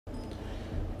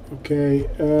Okay,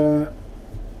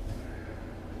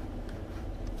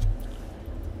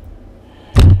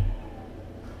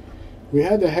 we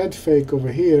had a head fake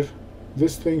over here.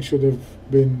 This thing should have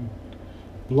been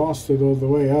blasted all the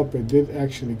way up. It did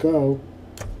actually go,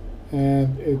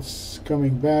 and it's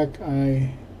coming back.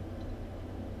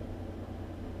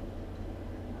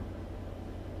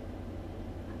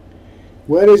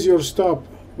 Where is your stop?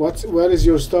 Where is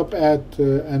your stop at,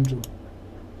 Andrew?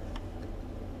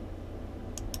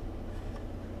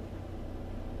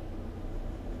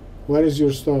 Where is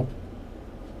your stop?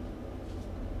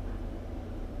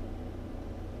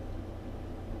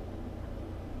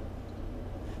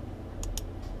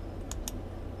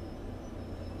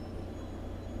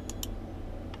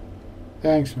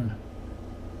 Thanks, man.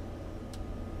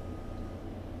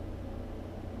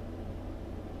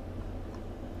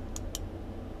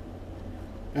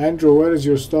 Andrew, where is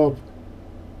your stop?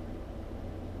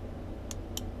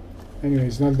 Anyway,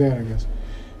 it's not there, I guess.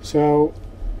 So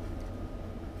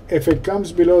if it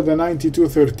comes below the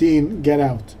 92.13, get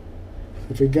out.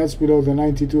 If it gets below the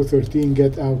 92.13,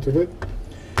 get out of it.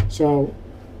 So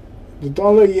the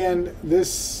dollar yen, the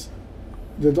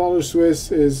dollar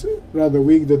Swiss is rather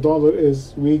weak. The dollar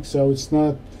is weak, so it's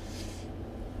not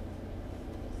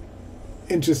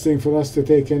interesting for us to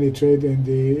take any trade in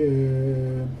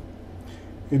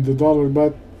the dollar,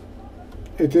 but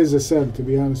it is a sell, to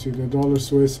be honest with you. The dollar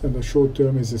Swiss and the short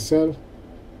term is a sell.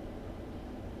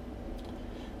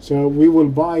 So we will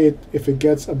buy it if it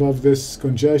gets above this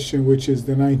congestion, which is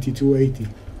the 92.80.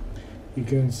 You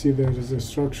can see there is a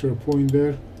structure point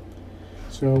there.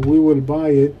 So we will buy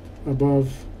it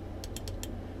above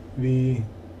the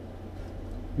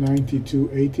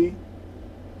 92.80.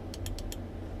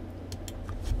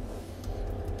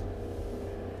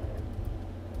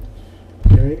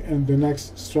 Okay, and the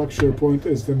next structure point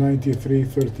is the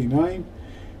 93.39.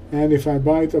 And if I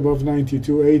buy it above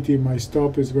 92.80, my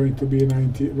stop is going to be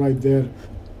 90 right there.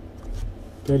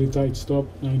 Very tight stop,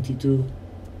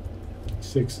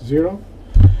 92.60.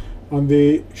 On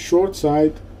the short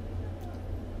side,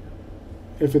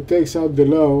 if it takes out the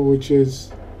low, which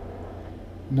is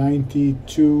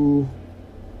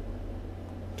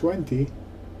 92.20,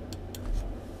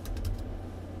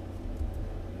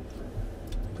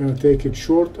 I'm going to take it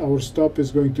short. Our stop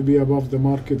is going to be above the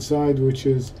market side, which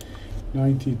is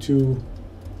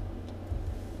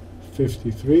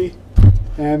 92.53,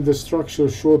 and the structure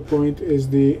short point is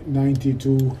the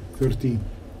 92.13.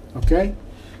 Okay,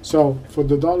 so for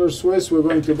the dollar Swiss, we're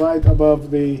going to buy it above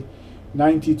the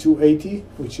 92.80,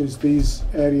 which is this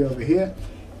area over here,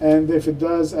 and if it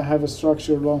does, I have a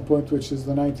structure long point, which is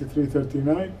the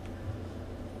 93.39,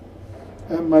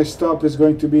 and my stop is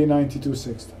going to be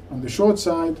 92.60. On the short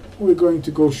side, we're going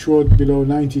to go short below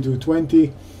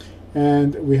 92.20,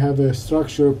 and we have a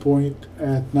structure point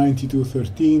at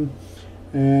 92.13,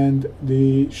 and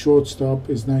the short stop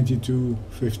is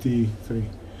 92.53.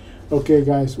 Okay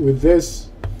guys, with this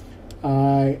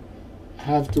I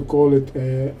have to call it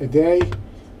a day.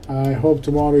 I hope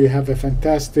tomorrow you have a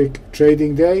fantastic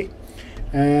trading day,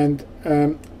 and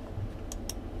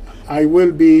I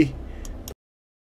will be